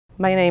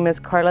My name is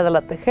Karla de la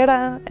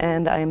Tejera,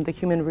 and I am the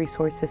Human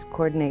Resources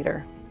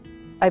Coordinator.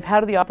 I've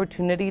had the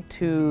opportunity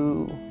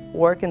to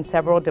work in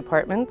several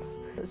departments,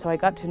 so I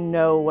got to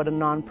know what a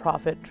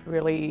nonprofit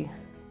really,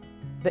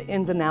 the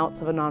ins and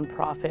outs of a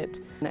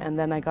nonprofit. And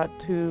then I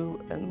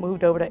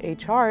moved over to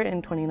HR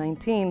in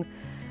 2019.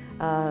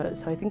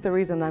 So I think the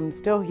reason I'm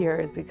still here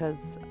is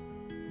because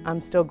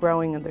I'm still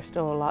growing and there's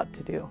still a lot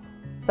to do.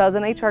 So as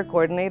an HR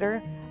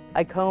coordinator,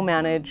 I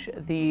co-manage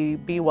the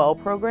Be Well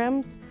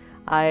programs.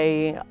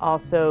 I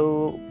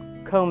also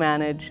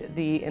co-manage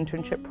the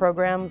internship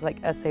programs like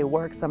SA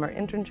Work Summer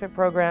Internship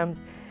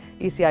Programs,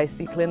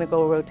 ECIC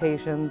Clinical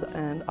Rotations,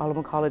 and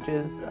Alamo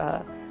College's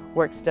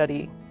Work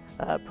Study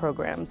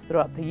programs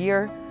throughout the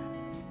year.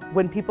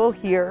 When people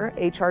hear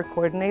HR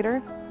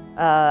coordinator,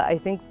 I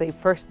think they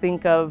first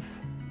think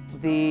of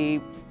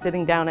the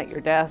sitting down at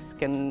your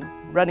desk and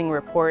running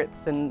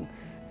reports and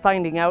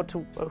finding out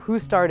who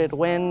started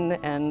when,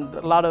 and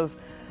a lot of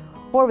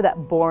more of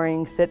that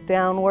boring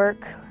sit-down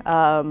work.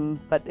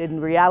 But in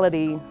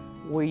reality,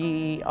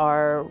 we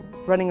are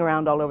running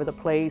around all over the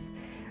place,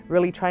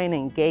 really trying to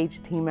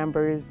engage team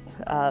members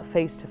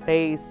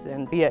face-to-face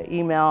and via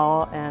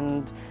email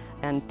and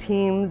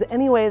Teams.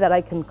 Any way that I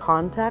can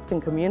contact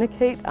and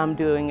communicate, I'm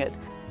doing it.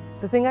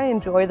 The thing I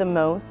enjoy the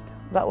most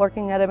about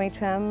working at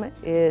MHM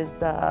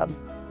is, I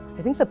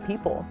think, the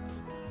people.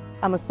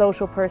 I'm a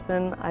social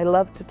person. I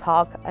love to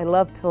talk. I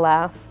love to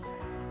laugh,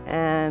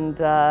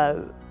 and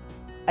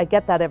I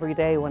get that every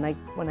day when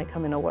I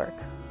come into work.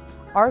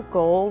 Our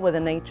goal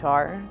within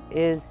HR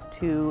is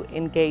to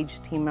engage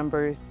team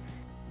members,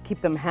 keep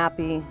them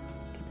happy,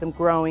 keep them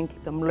growing,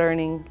 keep them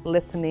learning,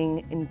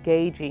 listening,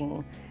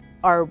 engaging.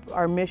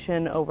 Our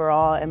mission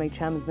overall,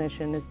 MHM's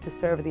mission, is to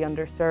serve the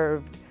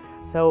underserved.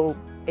 So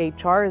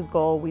HR's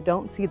goal, we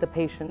don't see the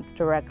patients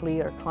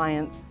directly or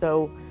clients,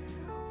 so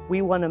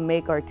we want to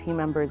make our team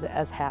members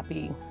as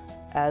happy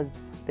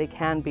as they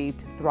can be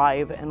to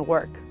thrive and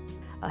work.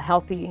 A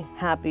healthy,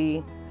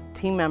 happy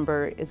team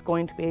member is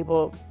going to be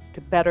able to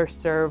better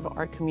serve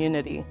our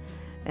community,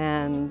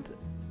 and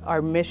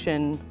our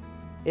mission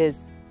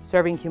is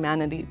serving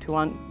humanity to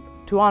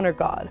honor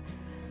God.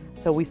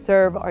 So we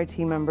serve our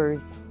team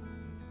members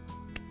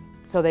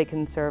so they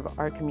can serve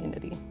our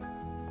community.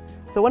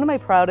 So one of my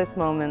proudest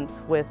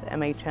moments with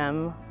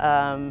MHM,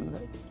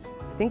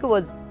 I think it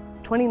was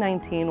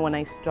 2019 when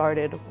I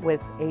started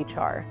with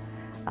HR.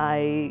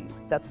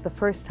 That's the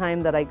first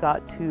time that I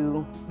got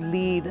to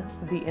lead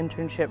the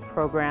internship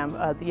program,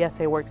 the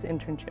SA Works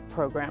internship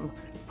program.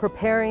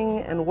 Preparing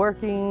and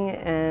working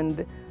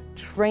and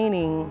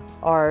training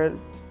our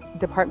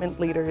department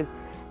leaders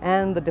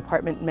and the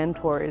department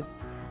mentors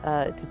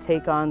to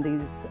take on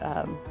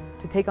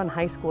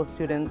high school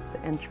students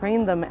and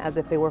train them as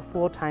if they were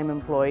full-time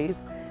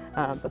employees,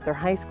 but they're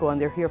high school and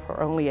they're here for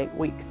only 8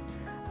 weeks.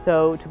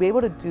 So to be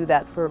able to do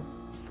that for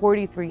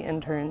 43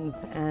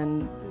 interns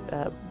and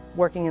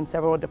working in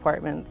several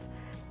departments,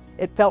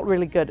 it felt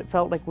really good. It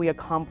felt like we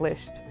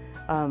accomplished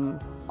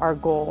our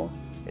goal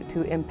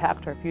to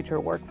impact our future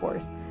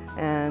workforce.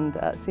 And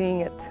seeing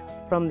it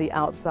from the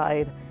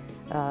outside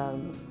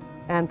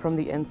and from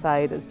the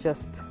inside is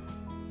just,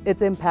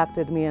 it's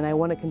impacted me, and I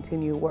want to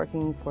continue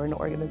working for an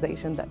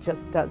organization that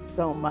just does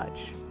so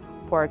much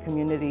for our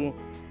community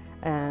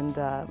and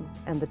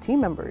the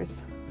team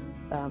members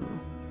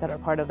that are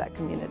part of that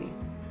community.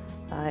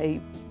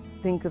 I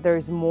think that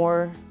there's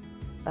more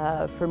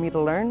for me to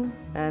learn,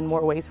 and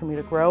more ways for me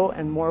to grow,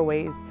 and more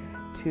ways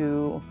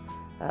to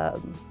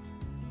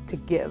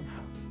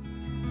give.